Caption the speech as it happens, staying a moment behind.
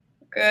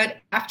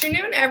Good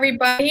afternoon,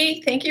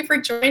 everybody. Thank you for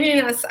joining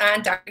us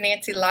on Dr.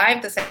 Nancy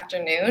Live this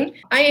afternoon.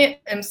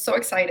 I am so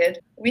excited.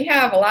 We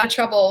have a lot of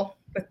trouble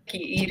with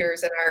picky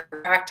eaters in our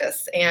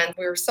practice, and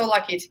we were so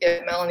lucky to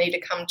get Melanie to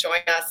come join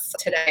us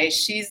today.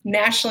 She's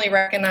nationally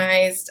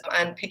recognized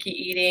on picky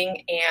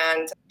eating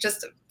and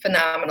just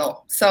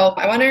phenomenal. So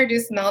I want to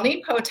introduce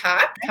Melanie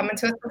Potok, coming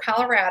to us from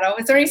Colorado.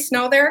 Is there any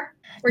snow there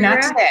where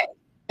Not you're today.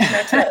 at?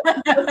 Not today.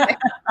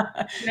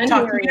 Okay.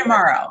 Talk to you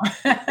tomorrow.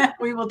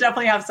 We will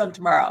definitely have some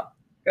tomorrow.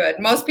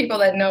 Good. Most people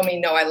that know me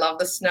know I love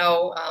the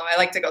snow. I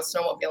like to go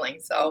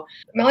snowmobiling. So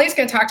Melanie's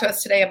going to talk to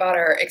us today about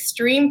our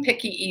extreme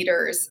picky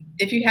eaters.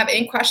 If you have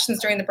any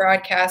questions during the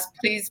broadcast,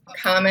 please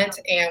comment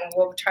and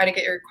we'll try to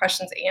get your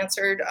questions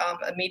answered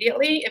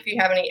immediately. If you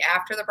have any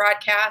after the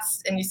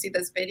broadcast and you see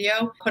this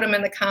video, put them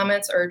in the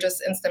comments or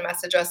just instant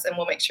message us and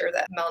we'll make sure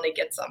that Melanie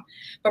gets them.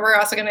 But we're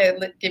also going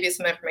to give you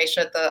some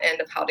information at the end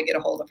of how to get a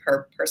hold of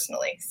her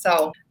personally.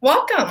 So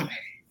welcome.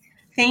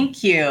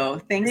 Thank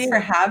you. Thanks for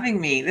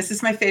having me. This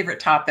is my favorite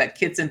topic,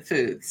 kids and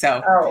food.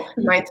 So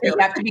mine too. You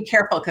have to be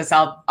careful because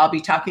I'll be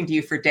talking to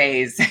you for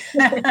days.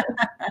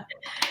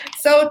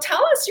 So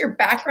tell us your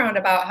background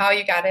about how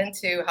you got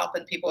into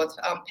helping people with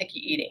picky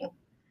eating.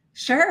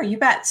 Sure, you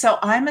bet. So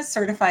I'm a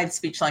certified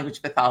speech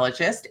language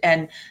pathologist,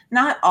 and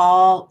not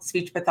all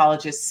speech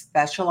pathologists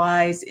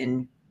specialize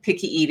in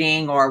picky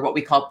eating or what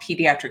we call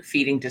pediatric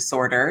feeding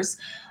disorders.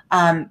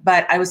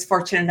 But I was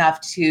fortunate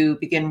enough to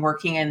begin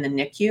working in the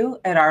NICU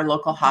at our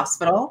local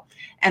hospital.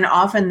 And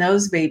often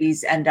those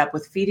babies end up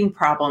with feeding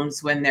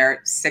problems when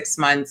they're 6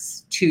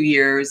 months, 2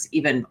 years,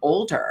 even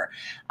older,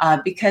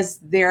 because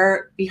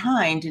they're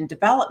behind in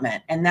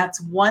development. And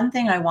that's one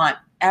thing I want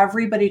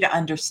everybody to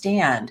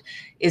understand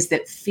is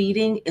that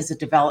feeding is a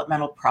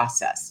developmental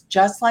process,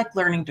 just like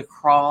learning to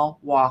crawl,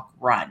 walk,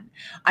 run.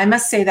 I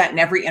must say that in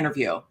every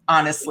interview,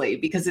 honestly,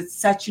 because it's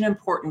such an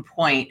important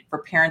point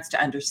for parents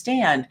to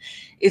understand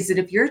is that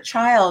if your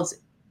child's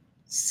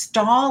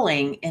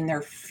stalling in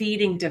their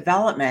feeding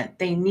development,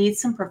 they need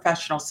some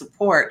professional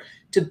support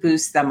to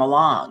boost them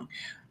along.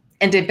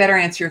 And to better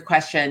answer your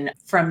question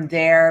from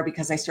there,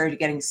 because I started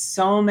getting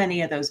so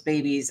many of those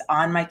babies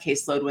on my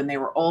caseload when they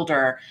were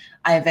older,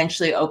 I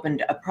eventually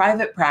opened a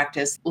private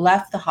practice,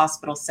 left the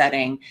hospital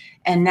setting,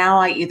 and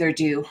now I either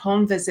do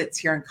home visits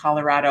here in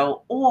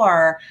Colorado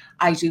or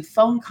I do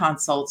phone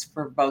consults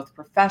for both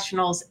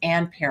professionals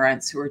and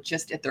parents who are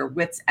just at their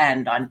wits'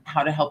 end on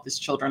how to help these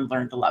children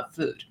learn to love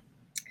food.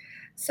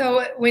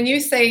 So when you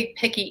say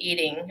picky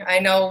eating, I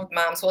know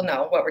moms will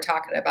know what we're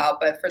talking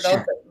about, but for those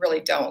that really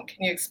don't,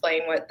 can you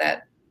explain what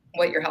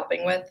you're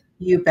helping with?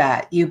 You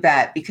bet,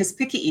 because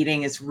picky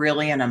eating is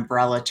really an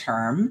umbrella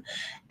term.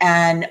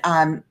 And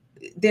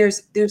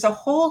there's a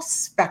whole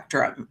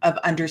spectrum of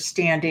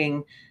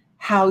understanding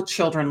how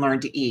children learn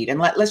to eat. And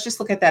let's just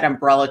look at that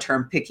umbrella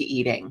term, picky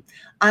eating.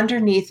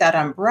 Underneath that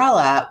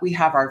umbrella, we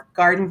have our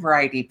garden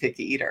variety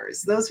picky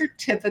eaters. Those are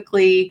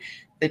typically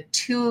the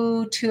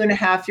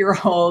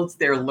 2.5-year-olds.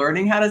 They're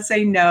learning how to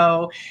say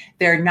no.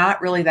 They're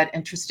not really that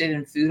interested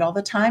in food all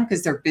the time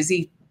because they're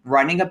busy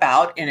running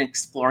about and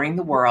exploring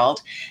the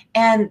world.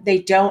 And they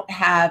don't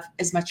have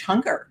as much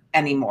hunger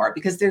anymore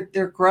because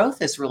their growth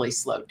has really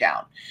slowed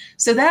down.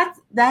 So that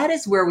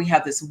is where we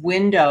have this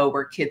window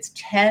where kids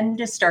tend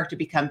to start to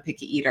become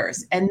picky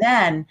eaters. And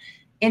then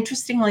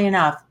interestingly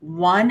enough,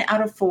 1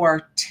 out of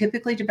 4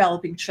 typically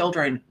developing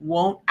children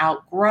won't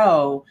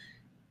outgrow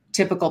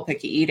typical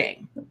picky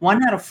eating,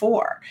 1 out of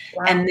 4.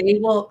 Wow. And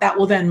that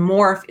will then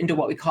morph into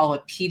what we call a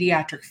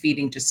pediatric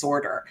feeding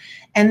disorder.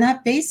 And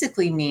that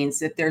basically means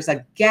that there's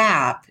a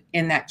gap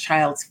in that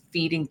child's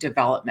feeding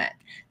development.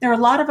 There are a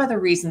lot of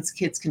other reasons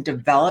kids can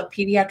develop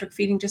pediatric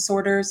feeding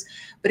disorders,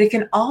 but it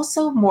can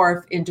also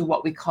morph into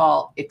what we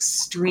call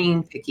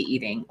extreme picky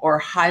eating or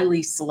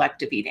highly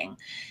selective eating.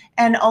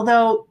 And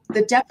although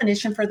the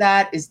definition for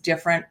that is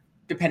different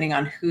depending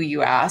on who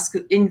you ask,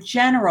 in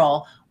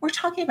general, we're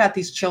talking about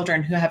these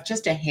children who have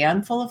just a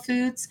handful of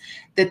foods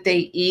that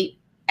they eat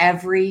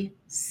every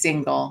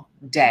single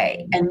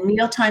day. And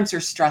meal times are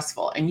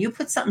stressful. And you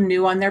put something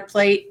new on their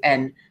plate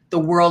and the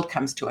world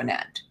comes to an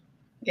end.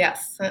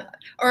 Yes.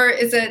 Or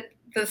is it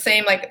the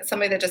same like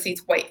somebody that just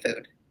eats white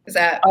food? Is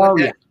that?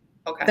 Yeah.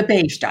 Okay. The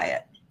beige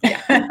diet.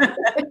 Yeah.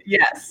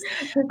 Yes,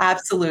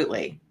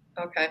 absolutely.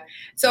 Okay.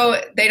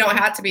 So they don't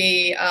have to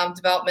be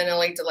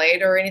developmentally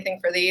delayed or anything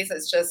for these.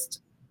 It's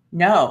just.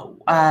 No,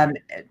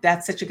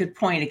 that's such a good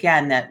point.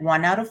 Again, that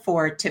 1 out of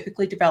 4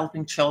 typically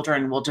developing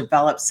children will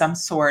develop some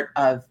sort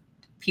of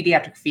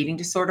pediatric feeding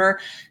disorder.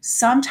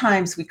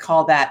 Sometimes we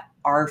call that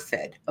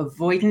ARFID,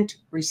 avoidant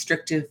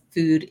restrictive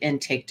food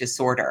intake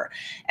disorder.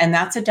 And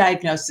that's a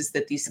diagnosis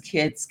that these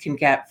kids can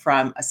get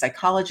from a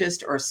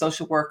psychologist or a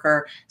social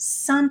worker.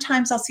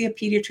 Sometimes I'll see a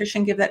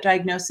pediatrician give that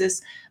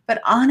diagnosis,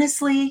 but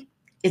honestly,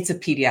 it's a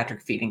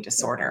pediatric feeding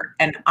disorder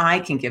and I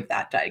can give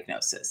that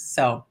diagnosis.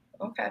 So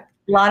okay.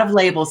 lot of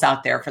labels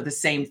out there for the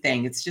same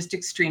thing. It's just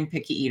extreme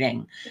picky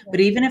eating. But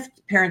even if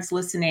parents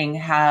listening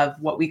have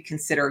what we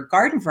consider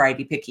garden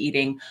variety picky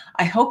eating,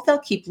 I hope they'll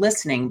keep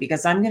listening,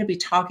 because I'm going to be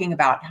talking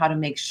about how to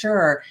make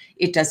sure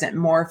it doesn't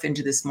morph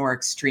into this more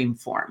extreme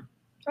form.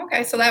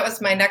 Okay, so that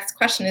was my next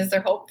question. Is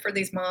there hope for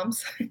these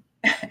moms?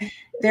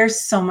 There's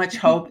so much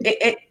hope.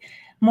 It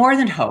more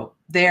than hope.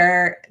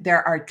 There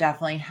are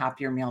definitely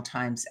happier meal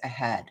times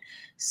ahead.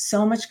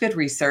 So much good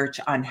research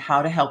on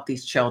how to help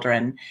these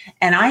children.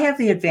 And I have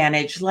the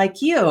advantage,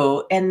 like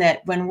you, in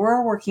that when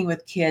we're working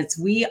with kids,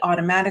 we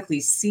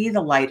automatically see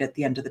the light at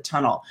the end of the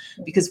tunnel,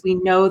 because we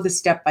know the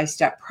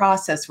step-by-step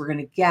process we're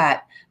going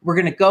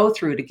to go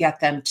through to get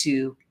them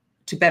to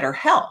better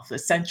health,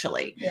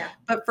 essentially. Yeah.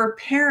 But for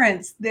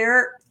parents,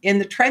 they're in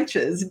the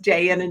trenches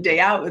day in and day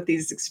out with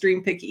these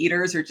extreme picky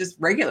eaters or just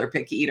regular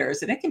picky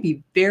eaters. And it can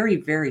be very,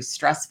 very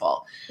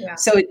stressful. Yeah.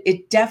 So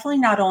it definitely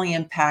not only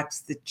impacts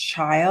the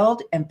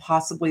child and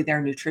possibly their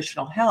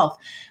nutritional health,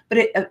 but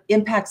it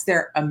impacts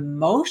their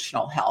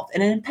emotional health,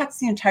 and it impacts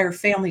the entire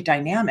family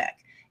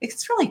dynamic.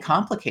 It's really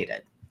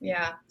complicated.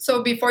 Yeah.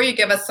 So before you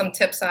give us some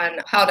tips on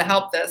how to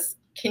help this,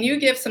 can you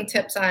give some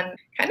tips on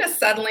kind of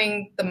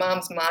settling the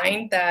mom's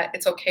mind that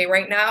it's okay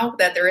right now,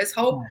 that there is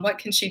hope? What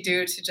can she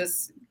do to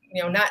just,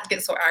 not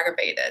get so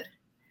aggravated?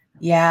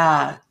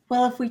 Yeah.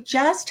 Well, if we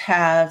just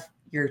have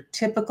your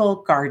typical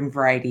garden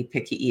variety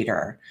picky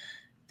eater,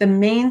 the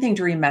main thing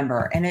to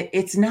remember, and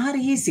it's not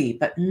easy,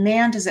 but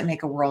man, does it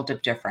make a world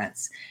of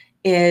difference,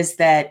 is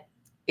that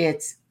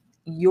it's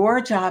your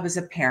job as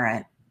a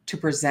parent to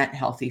present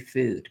healthy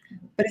food,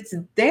 but it's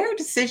their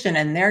decision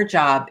and their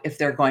job if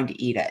they're going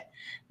to eat it.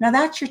 Now,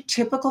 that's your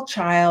typical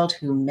child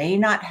who may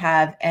not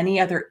have any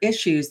other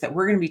issues that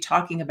we're going to be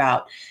talking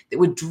about that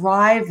would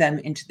drive them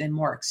into the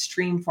more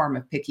extreme form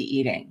of picky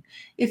eating.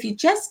 If you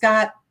just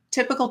got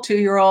typical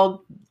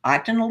 2-year-old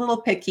acting a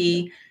little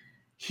picky,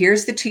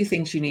 here's the 2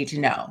 things you need to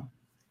know.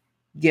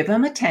 Give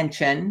them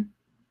attention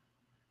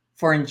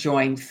for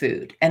enjoying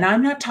food. And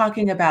I'm not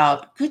talking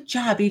about good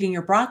job eating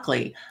your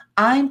broccoli.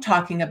 I'm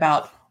talking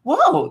about,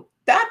 whoa,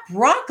 that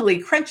broccoli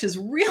crunches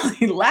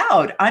really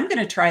loud. I'm going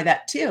to try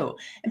that too,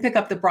 and pick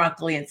up the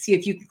broccoli and see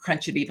if you can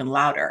crunch it even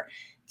louder.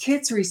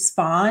 Kids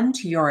respond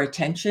to your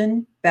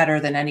attention better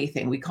than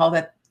anything. We call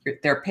that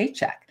their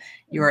paycheck.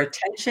 Your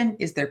attention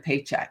is their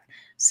paycheck.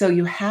 So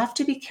you have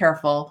to be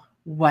careful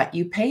what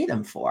you pay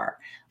them for.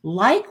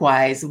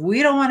 Likewise,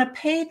 we don't want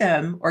to pay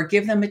them or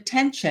give them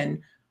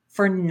attention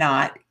for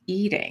not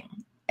eating.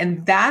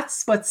 And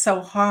that's what's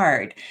so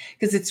hard,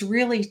 because it's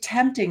really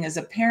tempting as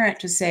a parent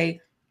to say,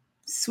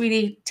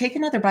 sweetie, take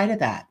another bite of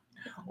that.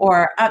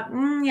 Or,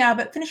 yeah,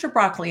 but finish your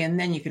broccoli and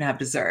then you can have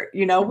dessert.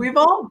 We've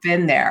all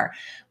been there.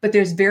 But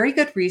there's very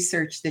good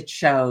research that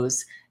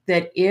shows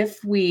that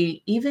if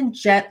we even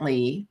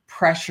gently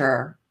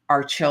pressure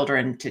our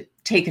children to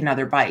take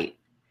another bite,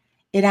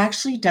 it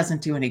actually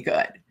doesn't do any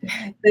good.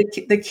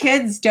 The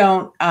kids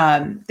don't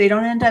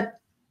end up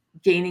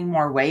gaining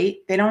more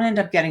weight. They don't end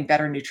up getting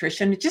better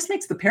nutrition. It just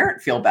makes the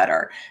parent feel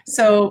better.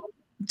 So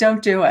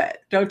don't do it.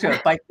 Don't do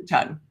it. Bite the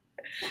tongue.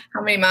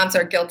 How many moms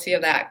are guilty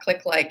of that?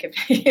 Click like.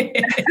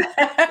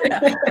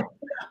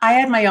 I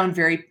had my own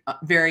very,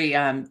 very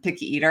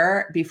picky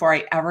eater before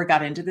I ever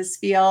got into this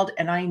field.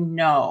 And I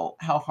know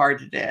how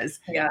hard it is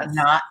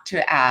not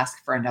to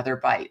ask for another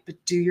bite, but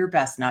do your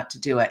best not to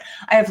do it.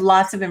 I have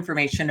lots of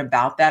information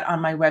about that on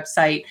my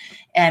website.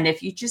 And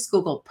if you just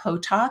Google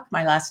POTOCK,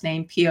 my last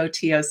name,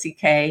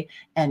 POTOCK,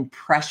 and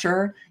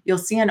pressure, you'll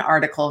see an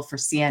article for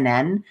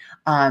CNN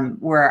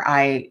where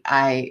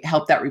I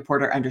helped that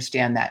reporter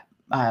understand that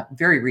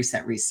very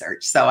recent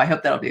research. So I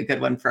hope that'll be a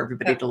good one for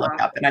everybody to look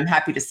up. And I'm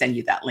happy to send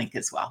you that link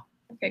as well.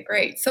 Okay,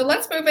 great. So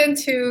let's move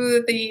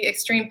into the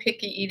extreme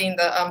picky eating,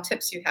 the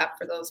tips you have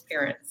for those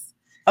parents.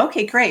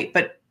 Okay, great.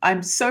 But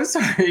I'm so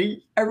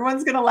sorry.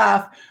 Everyone's going to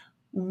laugh.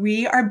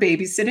 We are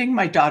babysitting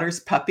my daughter's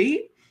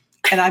puppy,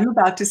 and I'm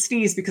about to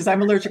sneeze because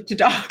I'm allergic to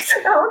dogs.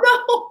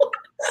 Oh, no.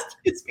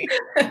 Excuse me.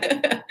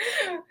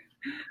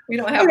 We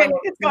don't have one.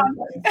 It's gone.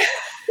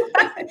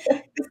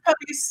 This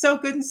puppy is so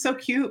good and so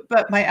cute,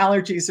 but my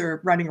allergies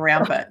are running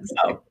rampant.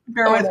 So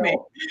bear with me.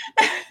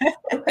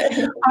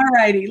 All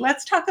righty.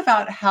 Let's talk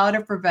about how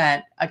to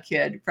prevent a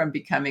kid from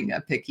becoming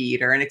a picky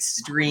eater, an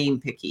extreme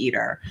picky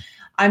eater.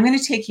 I'm going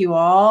to take you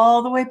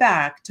all the way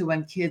back to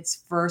when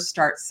kids first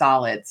start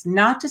solids.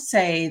 Not to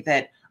say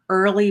that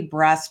early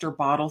breast or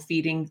bottle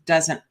feeding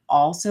doesn't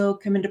also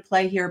come into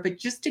play here, but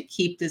just to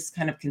keep this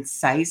kind of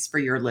concise for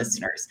your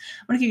listeners,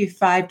 I'm going to give you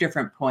 5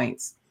 different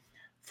points.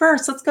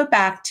 First, let's go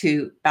back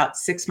to about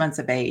 6 months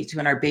of age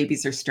when our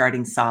babies are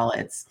starting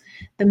solids.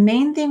 The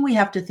main thing we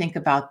have to think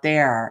about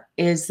there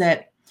is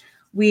that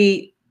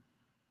we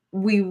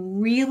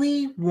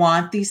really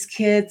want these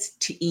kids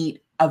to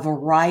eat a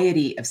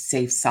variety of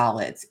safe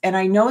solids. And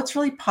I know it's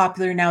really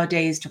popular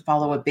nowadays to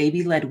follow a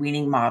baby-led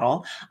weaning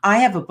model. I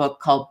have a book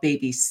called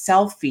Baby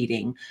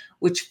Self-Feeding,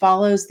 which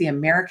follows the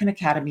American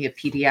Academy of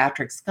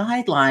Pediatrics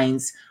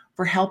guidelines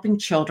for helping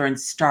children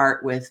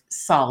start with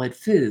solid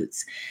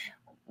foods.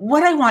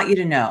 What I want you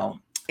to know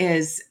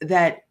is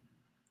that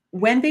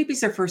when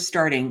babies are first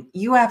starting,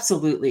 you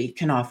absolutely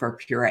can offer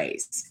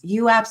purees.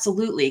 You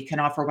absolutely can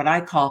offer what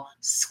I call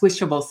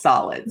squishable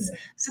solids.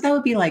 So that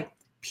would be like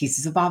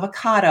pieces of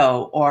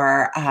avocado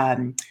or,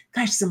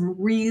 some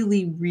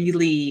really,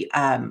 really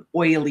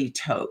oily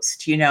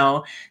toast,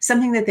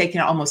 something that they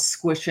can almost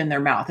squish in their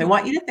mouth. I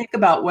want you to think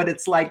about what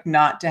it's like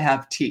not to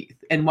have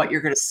teeth and what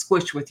you're going to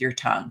squish with your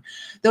tongue.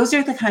 Those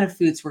are the kind of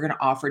foods we're going to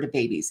offer to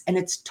babies. And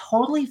it's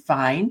totally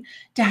fine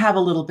to have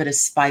a little bit of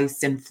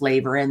spice and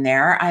flavor in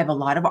there. I have a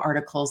lot of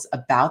articles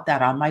about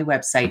that on my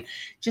website.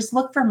 Just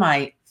look for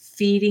my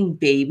Feeding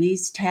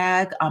Babies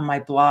tag on my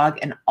blog,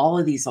 and all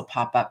of these will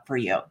pop up for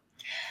you.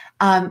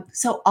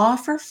 So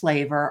offer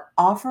flavor,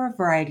 offer a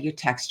variety of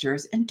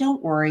textures, and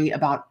don't worry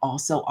about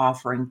also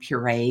offering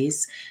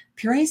purees.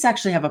 Purees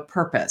actually have a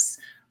purpose.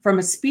 From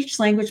a speech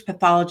language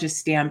pathologist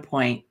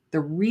standpoint,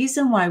 the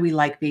reason why we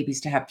like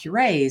babies to have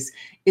purees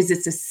is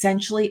it's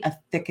essentially a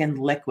thickened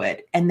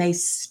liquid, and they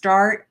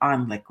start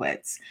on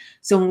liquids.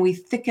 So when we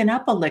thicken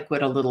up a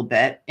liquid a little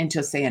bit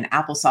into, say, an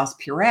applesauce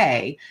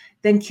puree,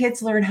 then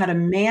kids learn how to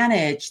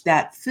manage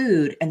that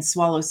food and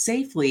swallow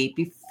safely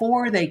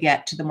before they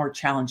get to the more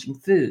challenging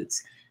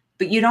foods.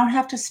 But you don't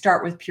have to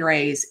start with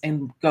purees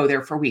and go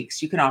there for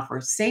weeks. You can offer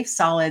safe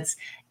solids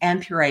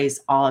and purees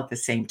all at the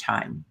same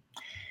time.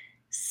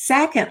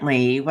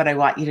 Secondly, what I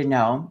want you to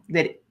know,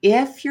 that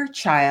if your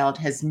child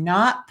has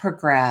not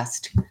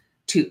progressed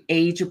to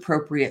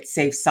age-appropriate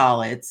safe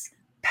solids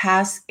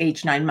past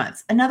age 9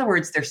 months, in other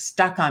words, they're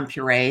stuck on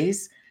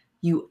purees,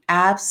 you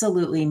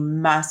absolutely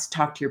must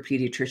talk to your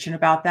pediatrician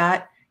about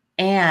that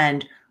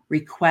and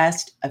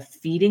request a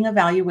feeding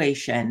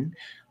evaluation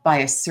by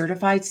a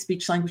certified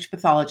speech language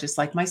pathologist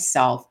like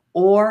myself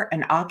or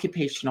an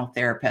occupational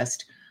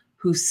therapist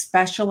who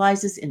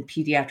specializes in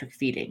pediatric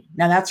feeding.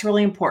 Now, that's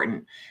really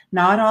important.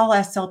 Not all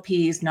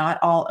SLPs, not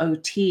all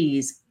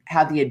OTs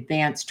have the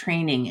advanced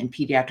training in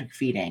pediatric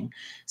feeding.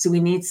 So we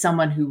need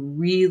someone who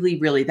really,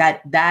 really,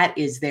 that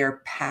is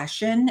their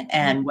passion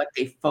and what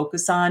they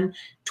focus on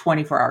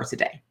 24 hours a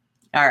day.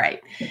 All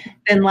right.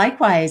 Then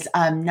likewise,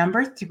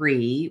 number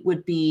 3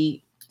 would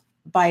be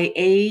by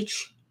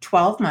age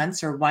 12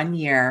 months or 1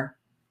 year.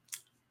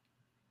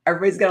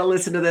 Everybody's got to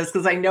listen to this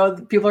because I know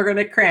people are going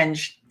to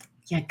cringe.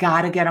 You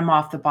got to get them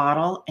off the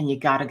bottle and you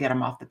got to get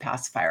them off the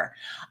pacifier.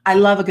 I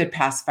love a good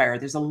pacifier.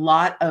 There's a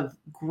lot of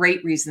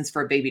great reasons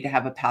for a baby to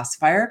have a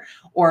pacifier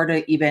or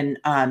to even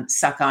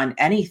suck on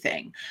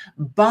anything,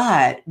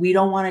 but we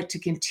don't want it to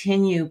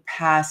continue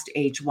past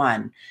age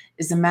 1.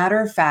 As a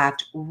matter of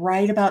fact,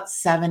 right about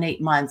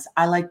 7-8 months,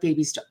 I like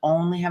babies to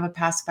only have a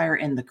pacifier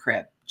in the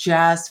crib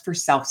just for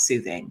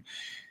self-soothing.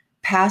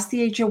 Past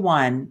the age of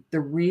 1,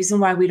 the reason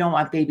why we don't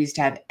want babies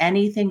to have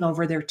anything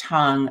over their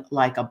tongue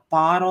like a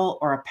bottle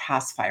or a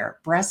pacifier,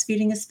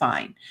 breastfeeding is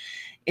fine,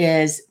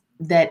 is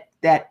that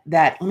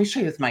let me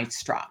show you with my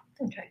straw.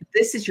 Okay.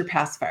 This is your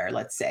pacifier,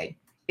 let's say.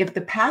 If the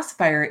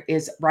pacifier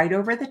is right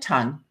over the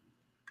tongue,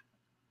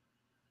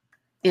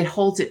 it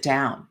holds it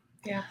down.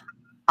 Yeah.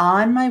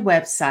 On my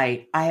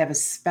website, I have a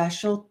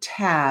special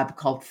tab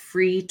called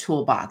Free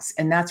Toolbox,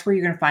 and that's where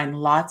you're going to find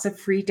lots of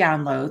free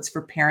downloads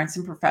for parents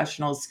and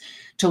professionals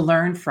to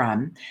learn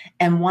from.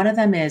 And one of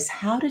them is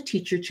how to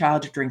teach your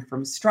child to drink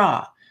from a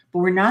straw. But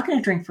we're not going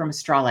to drink from a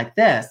straw like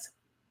this.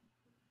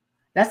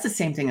 That's the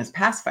same thing as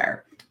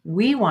pacifier.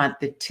 We want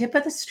the tip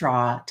of the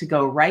straw to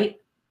go right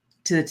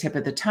to the tip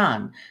of the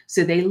tongue.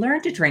 So they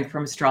learn to drink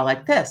from a straw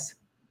like this.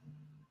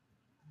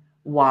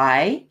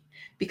 Why?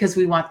 Because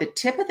we want the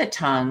tip of the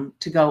tongue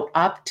to go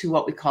up to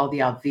what we call the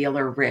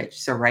alveolar ridge.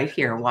 So right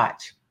here,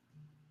 watch.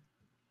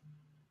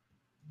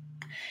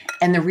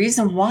 And the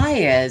reason why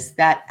is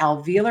that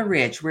alveolar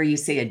ridge, where you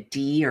say a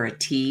D or a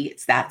T,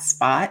 it's that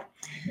spot.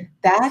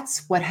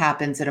 That's what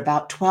happens at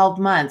about 12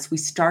 months. We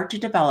start to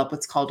develop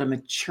what's called a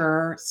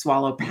mature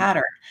swallow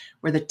pattern,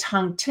 where the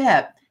tongue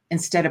tip,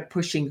 instead of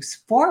pushing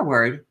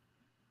forward,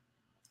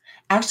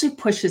 actually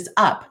pushes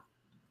up.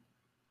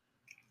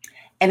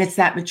 And it's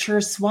that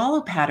mature swallow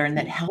pattern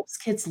that helps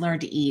kids learn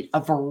to eat a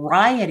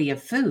variety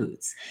of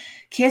foods.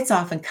 Kids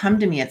often come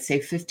to me at, say,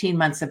 15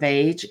 months of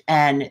age,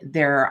 and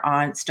they're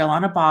still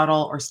on a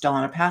bottle or still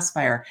on a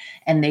pacifier,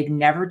 and they've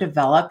never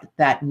developed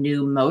that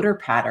new motor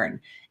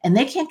pattern. And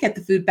they can't get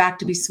the food back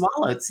to be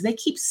swallowed, so they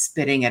keep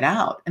spitting it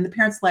out. And the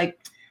parent's like,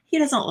 he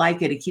doesn't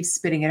like it, he keeps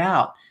spitting it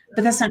out.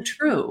 But that's not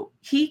true.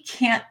 He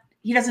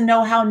doesn't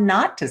know how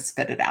not to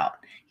spit it out.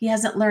 He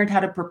hasn't learned how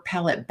to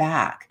propel it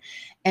back.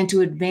 And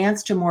to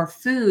advance to more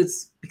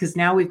foods, because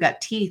now we've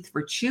got teeth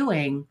for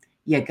chewing,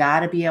 you got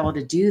to be able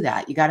to do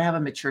that. You got to have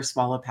a mature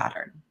swallow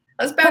pattern.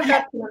 Let's back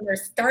up to when they're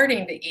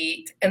starting to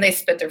eat and they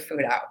spit their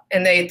food out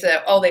and they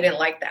didn't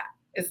like that.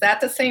 Is that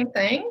the same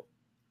thing?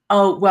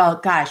 Oh, well,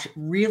 gosh,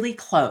 really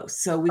close.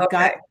 So we've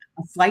got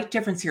a slight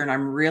difference here, and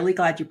I'm really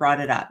glad you brought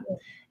it up.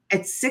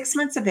 At 6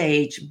 months of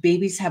age,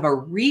 babies have a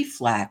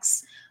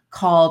reflex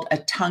called a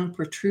tongue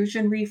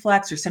protrusion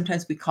reflex, or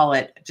sometimes we call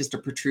it just a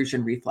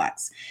protrusion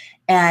reflex.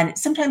 And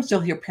sometimes you'll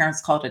hear parents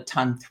call it a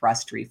tongue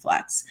thrust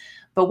reflex.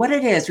 But what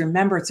it is,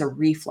 remember, it's a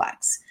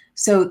reflex.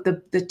 So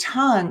the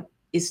tongue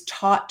is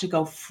taught to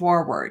go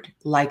forward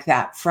like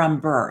that from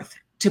birth,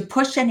 to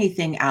push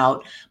anything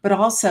out, but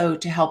also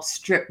to help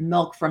strip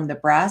milk from the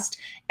breast.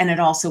 And it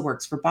also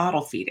works for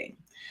bottle feeding.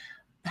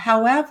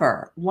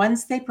 However,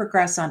 once they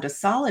progress onto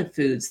solid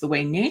foods, the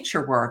way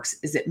nature works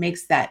is it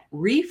makes that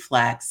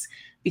reflex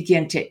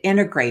begin to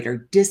integrate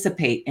or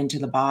dissipate into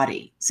the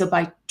body. So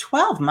by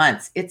 12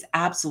 months, it's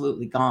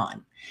absolutely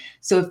gone.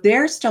 So if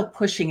they're still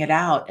pushing it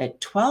out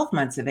at 12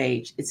 months of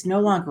age, it's no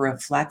longer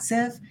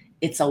reflexive,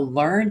 it's a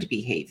learned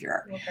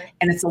behavior. Okay.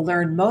 And it's a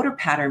learned motor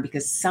pattern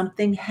because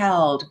something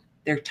held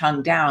their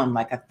tongue down,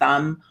 like a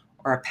thumb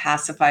or a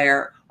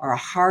pacifier or a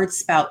hard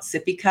spout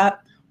sippy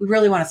cup. We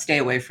really want to stay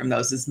away from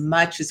those as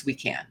much as we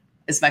can,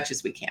 as much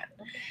as we can.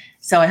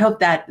 So I hope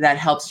that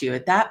helps you.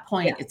 At that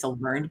point, It's a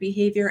learned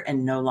behavior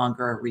and no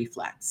longer a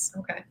reflex.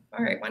 Okay.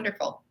 All right.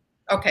 Wonderful.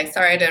 Okay.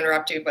 Sorry to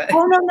interrupt you, but.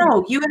 Oh,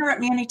 no. You interrupt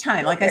me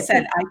anytime. Like I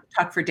said, I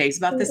talk for days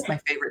about this. My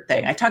favorite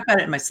thing. I talk about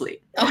it in my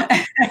sleep.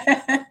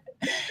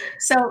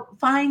 So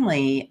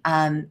finally,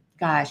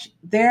 gosh,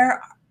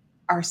 there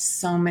are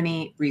so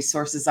many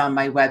resources on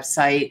my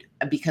website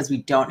because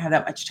we don't have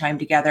that much time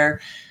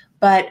together.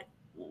 But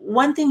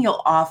one thing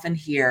you'll often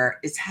hear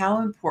is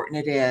how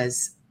important it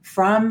is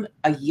from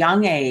a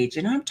young age,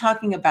 and I'm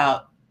talking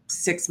about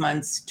 6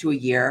 months to a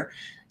year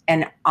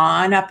and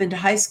on up into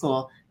high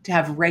school, to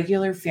have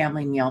regular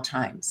family meal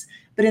times.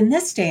 But in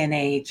this day and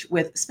age,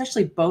 with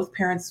especially both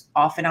parents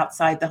often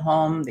outside the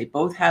home, they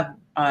both have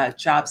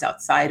jobs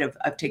outside of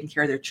taking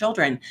care of their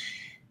children,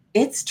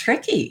 it's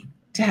tricky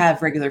to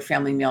have regular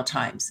family meal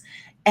times.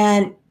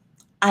 And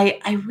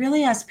I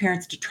really ask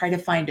parents to try to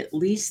find at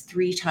least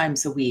 3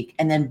 times a week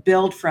and then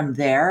build from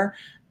there.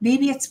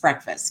 Maybe it's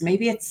breakfast,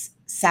 maybe it's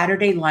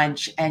Saturday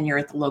lunch and you're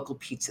at the local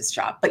pizza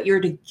shop, but you're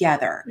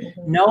together.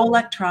 Mm-hmm. No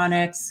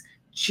electronics,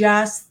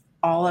 just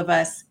all of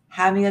us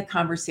having a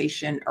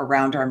conversation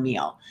around our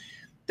meal.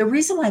 The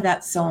reason why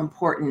that's so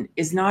important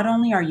is not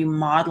only are you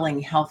modeling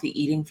healthy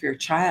eating for your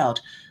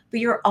child, but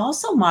you're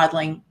also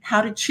modeling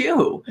how to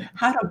chew,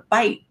 how to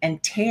bite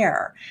and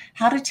tear,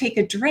 how to take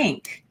a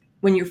drink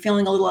when you're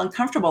feeling a little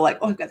uncomfortable, like,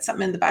 oh, I've got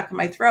something in the back of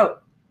my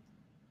throat,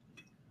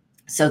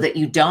 so that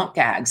you don't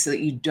gag, so that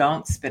you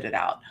don't spit it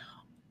out.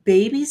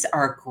 Babies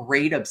are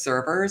great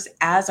observers,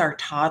 as are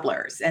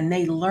toddlers, and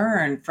they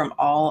learn from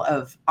all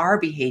of our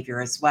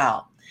behavior as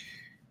well.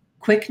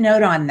 Quick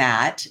note on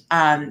that.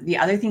 The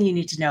other thing you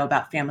need to know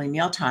about family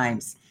meal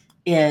times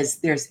is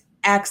there's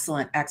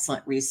excellent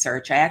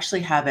research. I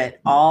actually have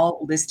it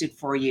all listed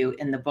for you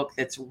in the book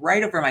that's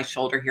right over my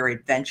shoulder here,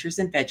 Adventures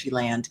in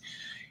Veggieland.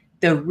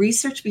 The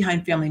research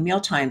behind family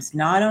meal times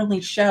not only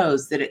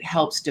shows that it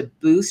helps to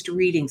boost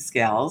reading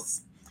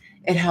skills,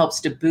 it helps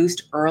to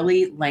boost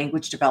early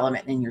language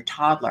development in your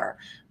toddler,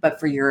 but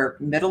for your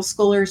middle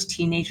schoolers,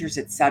 teenagers,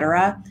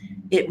 etc.,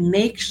 it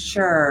makes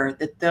sure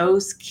that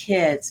those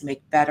kids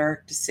make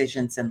better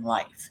decisions in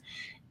life.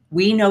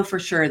 We know for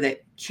sure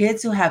that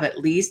kids who have at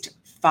least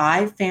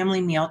 5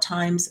 family meal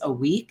times a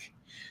week,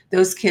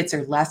 those kids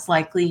are less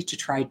likely to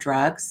try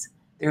drugs.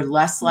 They're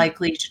less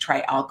likely to try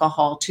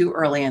alcohol too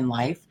early in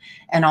life,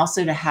 and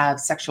also to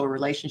have sexual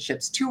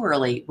relationships too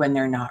early when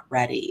they're not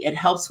ready. It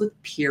helps with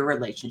peer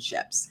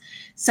relationships.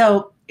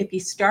 So if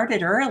you start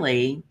it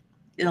early,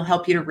 it'll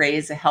help you to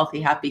raise a healthy,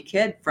 happy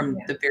kid from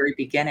the very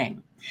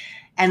beginning.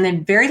 And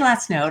then very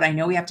last note, I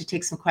know we have to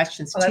take some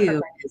questions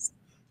too, is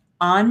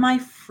on my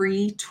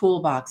free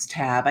toolbox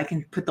tab, I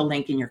can put the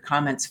link in your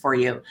comments for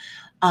you.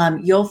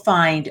 You'll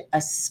find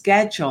a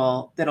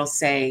schedule that'll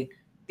say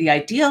the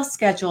ideal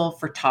schedule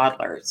for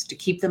toddlers to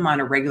keep them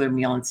on a regular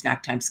meal and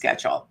snack time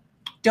schedule.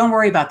 Don't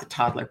worry about the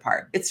toddler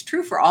part. It's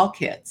true for all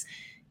kids.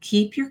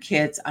 Keep your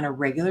kids on a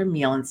regular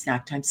meal and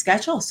snack time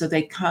schedule so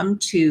they come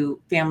to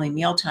family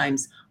meal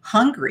times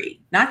hungry,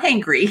 not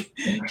hangry,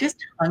 just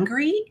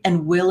hungry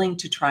and willing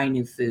to try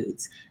new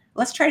foods.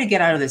 Let's try to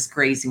get out of this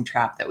grazing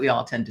trap that we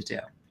all tend to do.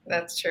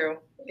 That's true.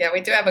 Yeah,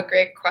 we do have a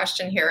great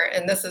question here,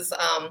 and this is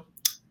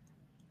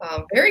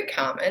very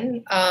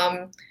common.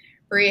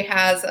 Bree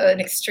has an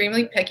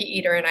extremely picky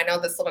eater, and I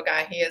know this little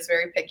guy, he is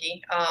very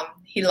picky.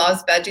 He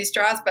loves veggie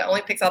straws, but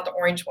only picks out the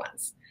orange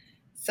ones.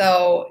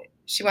 So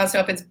she wants to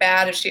know if it's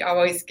bad if she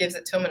always gives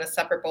it to him in a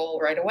separate bowl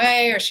right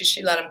away, or should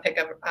she let him pick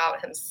it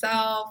out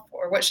himself,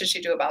 or what should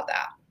she do about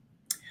that?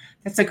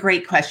 That's a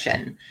great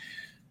question.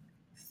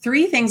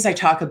 3 things I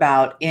talk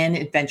about in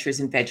Adventures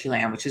in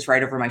Veggieland, which is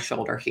right over my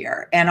shoulder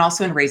here, and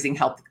also in Raising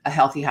a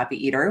Healthy,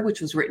 Happy Eater,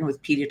 which was written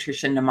with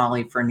pediatrician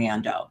Namali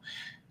Fernando.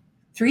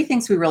 3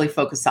 things we really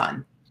focus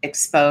on: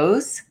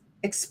 expose,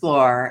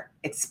 explore,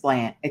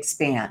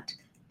 expand.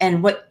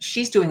 And what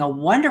she's doing a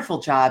wonderful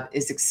job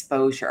is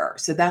exposure.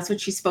 So that's what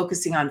she's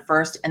focusing on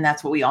first, and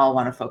that's what we all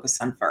want to focus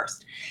on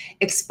first.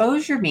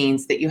 Exposure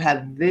means that you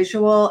have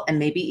visual and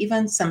maybe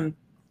even some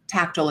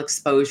tactile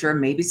exposure,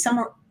 maybe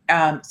some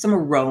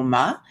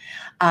aroma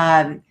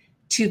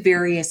to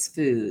various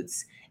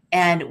foods.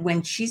 And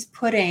when she's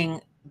putting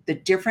the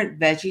different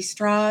veggie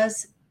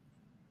straws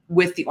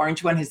with the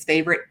orange one, his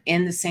favorite,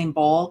 in the same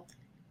bowl,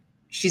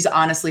 she's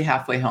honestly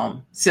halfway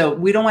home. So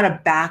we don't want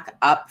to back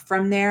up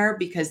from there,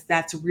 because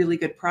that's really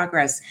good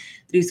progress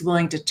that he's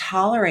willing to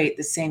tolerate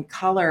the same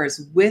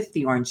colors with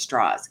the orange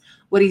straws.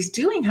 What he's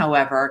doing,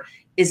 however,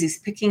 is he's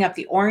picking up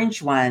the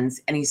orange ones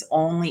and he's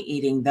only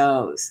eating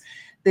those.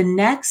 The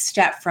next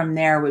step from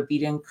there would be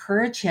to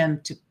encourage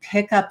him to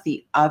pick up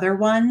the other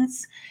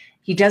ones.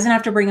 He doesn't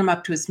have to bring them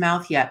up to his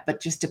mouth yet,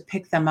 but just to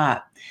pick them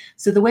up.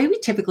 So the way we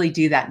typically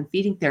do that in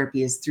feeding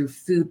therapy is through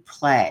food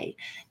play,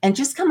 and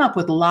just come up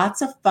with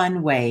lots of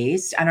fun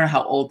ways. I don't know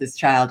how old this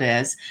child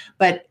is,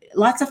 but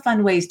lots of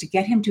fun ways to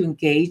get him to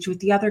engage with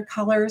the other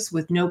colors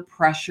with no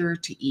pressure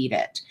to eat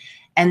it.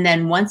 And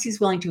then once he's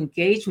willing to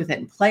engage with it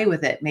and play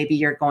with it, maybe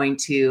you're going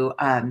to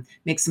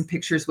make some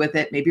pictures with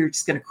it. Maybe you're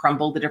just going to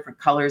crumble the different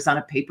colors on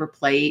a paper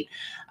plate,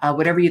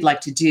 whatever you'd like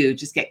to do,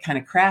 just get kind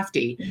of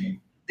crafty. Mm-hmm.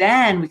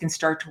 Then we can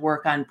start to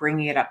work on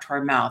bringing it up to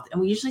our mouth.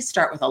 And we usually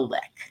start with a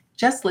lick,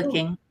 just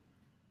licking. Ooh,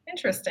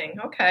 interesting.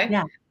 Okay.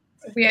 Yeah.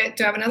 We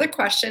do have another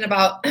question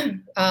about,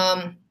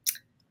 let's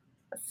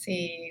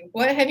see,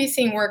 what have you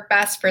seen work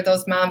best for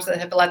those moms that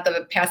have let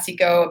the passy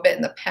go a bit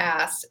in the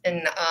past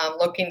and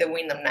looking to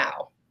wean them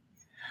now?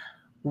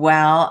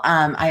 Well,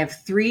 I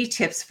have 3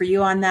 tips for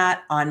you on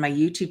that on my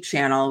YouTube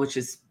channel, which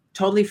is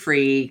totally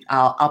free.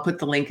 I'll put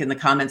the link in the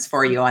comments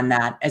for you on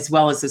that, as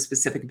well as the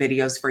specific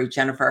videos for you,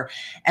 Jennifer.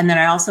 And then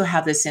I also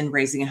have this in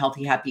Raising a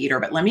Healthy, Happy Eater.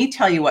 But let me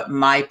tell you what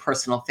my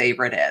personal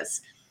favorite is.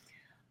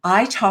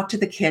 I talk to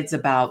the kids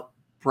about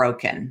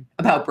broken.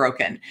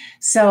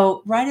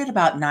 So right at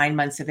about 9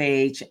 months of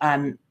age,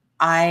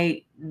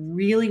 I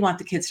really want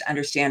the kids to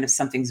understand if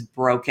something's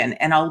broken,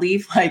 and I'll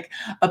leave like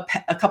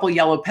a couple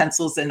yellow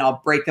pencils and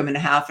I'll break them in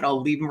half and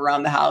I'll leave them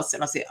around the house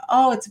and I'll say,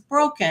 oh, it's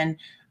broken.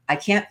 I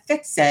can't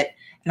fix it.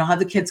 And I'll have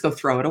the kids go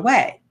throw it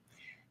away.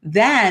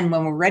 Then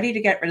when we're ready to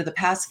get rid of the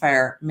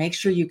pacifier, make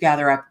sure you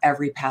gather up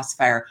every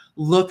pacifier.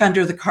 Look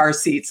under the car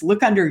seats,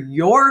 look under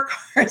your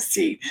car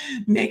seat.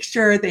 Make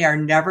sure they are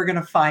never going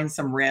to find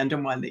some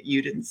random one that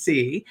you didn't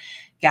see.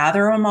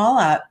 Gather them all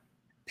up,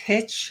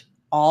 pitch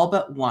all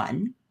but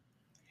one.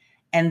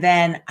 And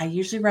then I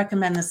usually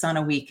recommend this on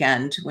a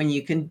weekend when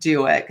you can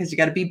do it, because you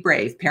got to be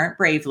brave, parent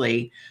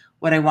bravely.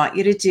 What I want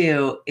you to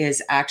do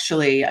is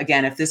actually,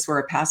 again, if this were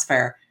a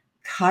pacifier,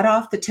 cut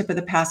off the tip of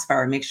the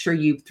pacifier and make sure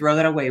you throw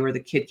that away where the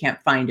kid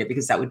can't find it,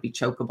 because that would be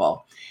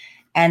chokeable.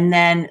 And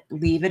then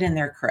leave it in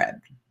their crib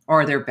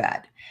or their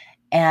bed.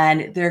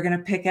 And they're going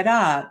to pick it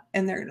up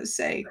and they're going to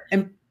say,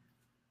 and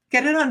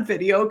get it on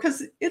video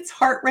because it's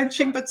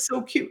heart-wrenching, but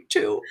so cute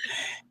too.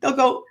 They'll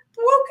go,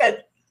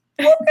 broken.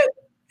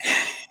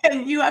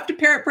 And you have to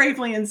parent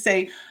bravely and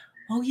say,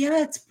 oh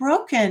yeah, it's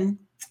broken.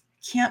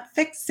 Can't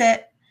fix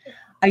it.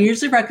 I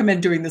usually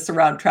recommend doing this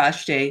around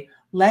trash day.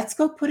 Let's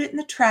go put it in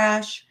the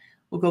trash.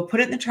 We'll go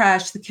put it in the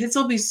trash. The kids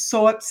will be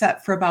so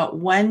upset for about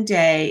 1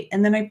 day.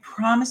 And then I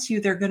promise you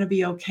they're going to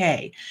be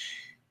okay.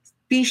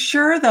 Be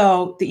sure,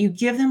 though, that you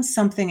give them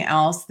something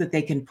else that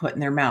they can put in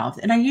their mouth.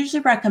 And I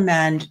usually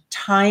recommend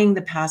tying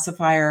the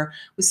pacifier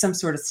with some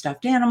sort of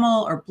stuffed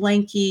animal or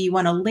blankie. You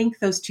want to link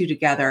those two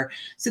together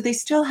so they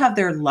still have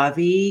their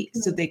lovey,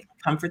 so they can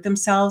comfort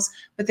themselves,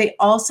 but they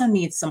also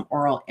need some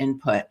oral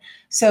input.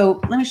 So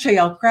let me show you.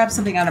 I'll grab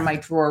something out of my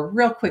drawer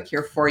real quick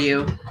here for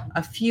you.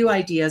 A few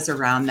ideas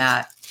around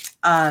that.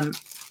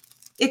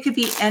 It could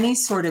be any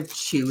sort of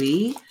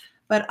chewy,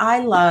 but I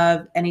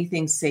love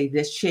anything, say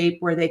this shape,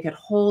 where they could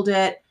hold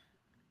it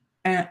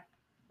and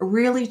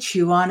really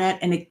chew on it.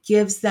 And it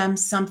gives them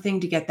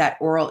something to get that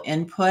oral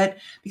input,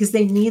 because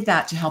they need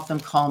that to help them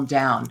calm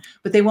down.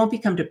 But they won't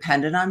become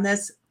dependent on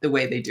this the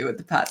way they do with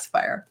the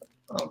pacifier.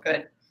 Oh,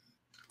 good.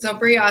 So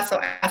Bree also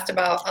asked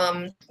about,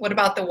 what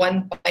about the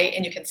one bite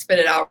and you can spit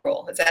it out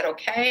rule? Is that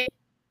okay?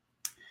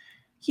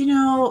 You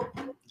know,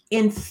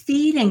 in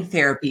feeding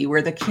therapy,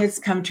 where the kids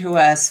come to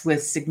us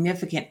with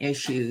significant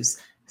issues,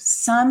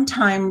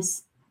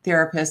 sometimes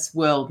therapists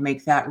will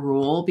make that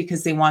rule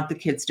because they want the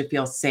kids to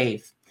feel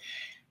safe.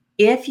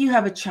 If you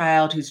have a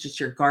child who's just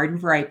your garden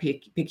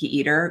variety picky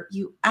eater,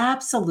 you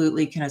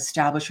absolutely can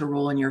establish a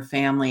rule in your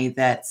family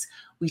that's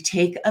we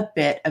take a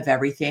bit of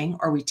everything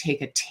or we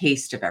take a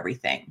taste of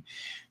everything.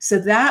 So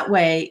that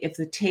way, if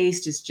the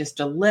taste is just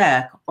a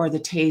lick or the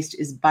taste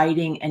is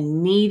biting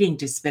and needing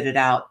to spit it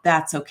out,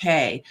 that's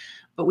okay.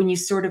 But when you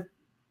sort of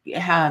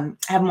have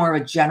more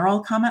of a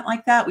general comment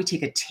like that, we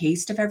take a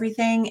taste of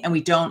everything and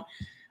we don't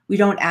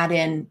add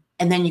in,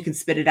 and then you can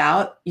spit it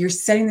out. You're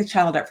setting the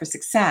child up for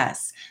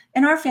success.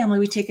 In our family,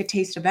 we take a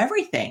taste of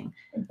everything.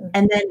 Mm-hmm.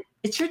 And then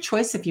it's your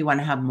choice if you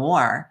want to have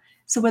more.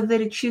 So whether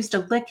they choose to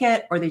lick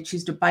it or they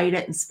choose to bite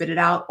it and spit it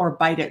out or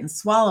bite it and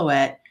swallow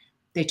it,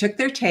 they took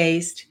their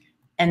taste,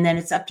 and then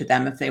it's up to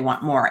them if they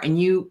want more.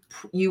 And you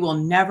will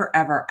never,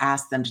 ever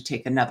ask them to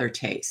take another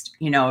taste,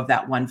 of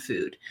that one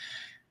food.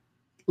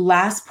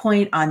 Last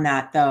point on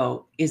that,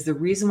 though, is the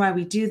reason why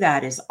we do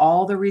that is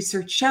all the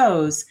research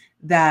shows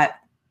that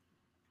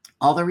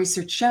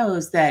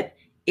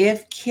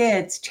if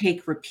kids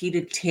take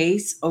repeated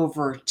tastes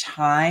over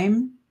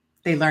time,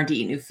 they learn to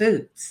eat new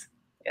foods.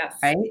 Yes.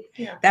 Right?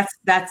 Yeah.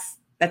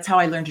 That's how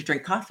I learned to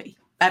drink coffee.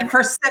 That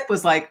first sip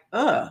was like,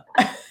 ugh.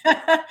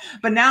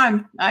 But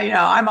now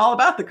I'm all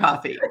about the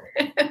coffee.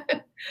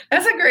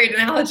 That's a great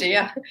analogy.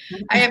 Yeah.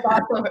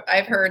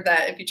 I've heard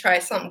that if you try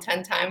something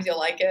 10 times, you'll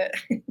like it.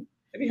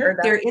 Have you heard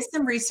that? There is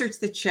some research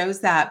that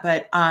shows that,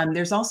 but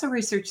there's also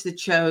research that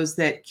shows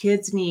that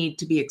kids need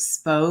to be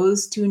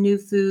exposed to a new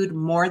food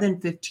more than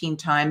 15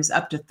 times,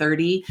 up to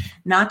 30,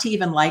 not to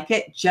even like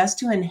it, just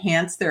to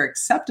enhance their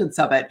acceptance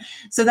of it.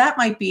 So that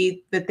might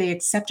be that they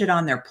accept it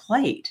on their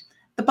plate.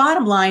 The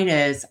bottom line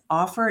is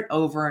offer it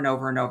over and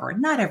over and over,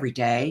 not every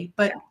day,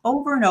 but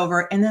over and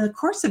over. And in the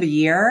course of a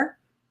year,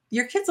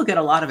 your kids will get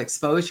a lot of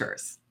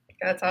exposures.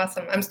 That's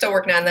awesome. I'm still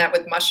working on that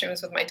with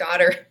mushrooms with my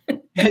daughter.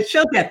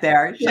 She'll get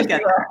there.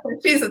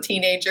 She's a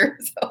teenager.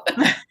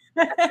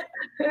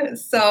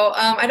 So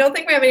I don't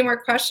think we have any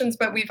more questions,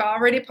 but we've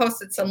already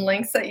posted some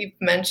links that you've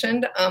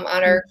mentioned on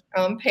our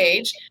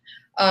page.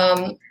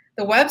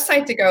 The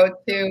website to go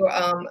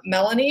to,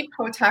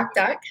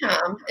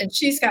 MelaniePotok.com, and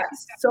she's got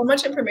so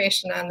much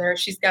information on there.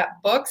 She's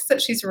got books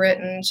that she's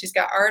written. She's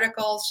got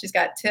articles. She's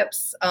got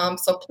tips.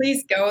 So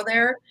please go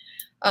there.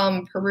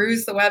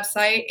 Peruse the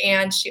website,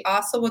 and she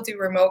also will do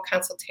remote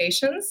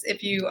consultations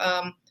if you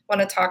want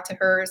to talk to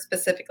her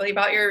specifically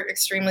about your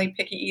extremely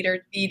picky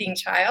eating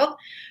child.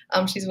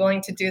 She's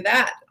willing to do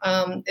that.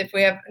 If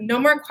we have no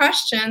more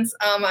questions,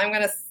 I'm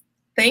going to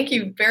thank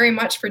you very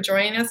much for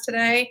joining us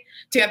today.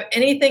 Do you have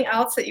anything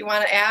else that you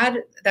want to add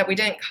that we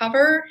didn't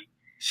cover?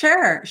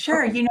 Sure.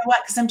 Okay. You know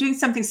what? Because I'm doing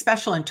something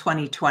special in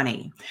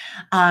 2020.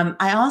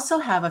 I also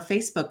have a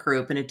Facebook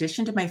group in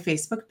addition to my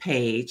Facebook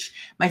page.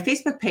 My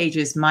Facebook page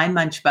is My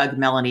Munch Bug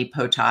Melanie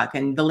Potok,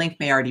 and the link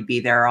may already be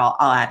there. I'll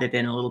add it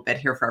in a little bit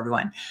here for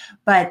everyone.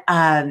 But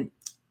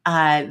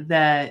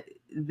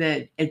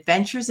the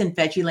Adventures in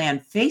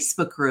Veggieland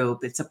Facebook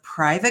group, it's a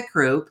private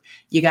group.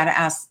 You got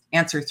to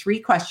answer 3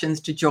 questions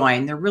to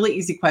join. They're really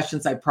easy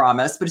questions, I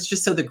promise, but it's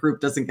just so the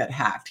group doesn't get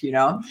hacked,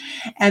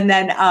 And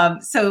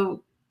then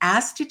so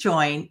ask to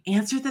join,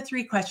 answer the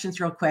 3 questions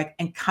real quick,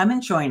 and come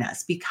and join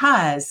us,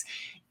 because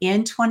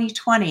in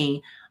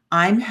 2020,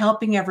 I'm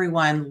helping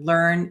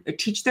everyone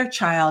teach their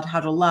child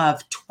how to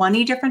love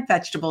 20 different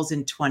vegetables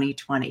in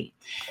 2020.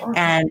 Okay.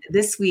 And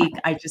this week,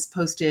 I just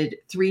posted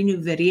 3 new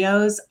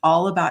videos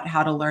all about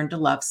how to learn to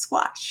love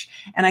squash.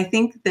 And I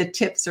think the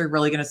tips are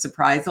really going to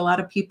surprise a lot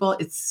of people.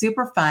 It's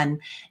super fun.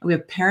 We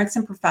have parents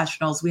and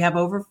professionals. We have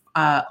over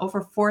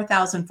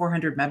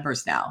 4,400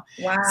 members now.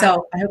 Wow.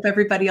 So I hope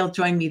everybody will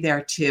join me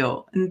there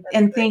too.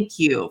 And thank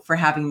you for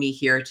having me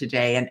here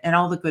today, and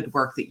all the good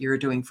work that you're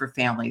doing for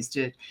families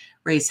to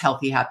raise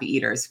healthy, happy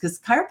eaters.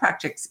 Because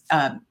chiropractic,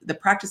 the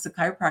practice of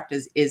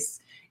chiropractic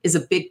is a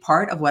big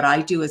part of what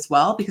I do as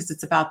well, because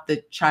it's about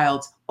the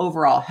child's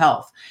overall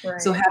health.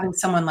 Right. So having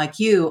someone like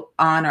you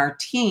on our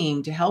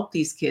team to help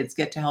these kids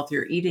get to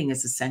healthier eating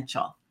is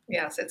essential.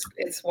 Yes,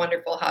 it's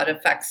wonderful how it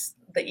affects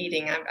the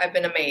eating. I've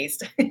been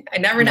amazed. I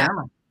never know.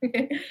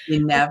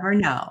 You never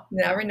know.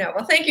 Never know.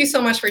 Well, thank you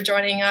so much for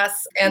joining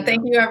us. And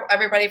thank you,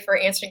 everybody, for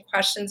answering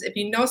questions. If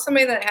you know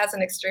somebody that has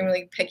an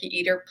extremely picky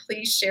eater,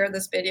 please share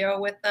this video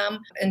with them,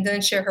 and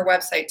then share her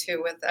website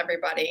too with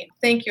everybody.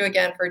 Thank you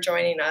again for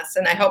joining us.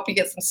 And I hope you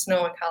get some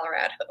snow in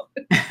Colorado.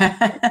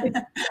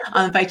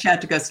 I'll invite you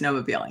out to go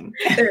snowmobiling.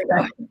 There you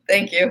go.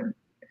 Thank you.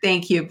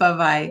 Thank you.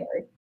 Bye-bye.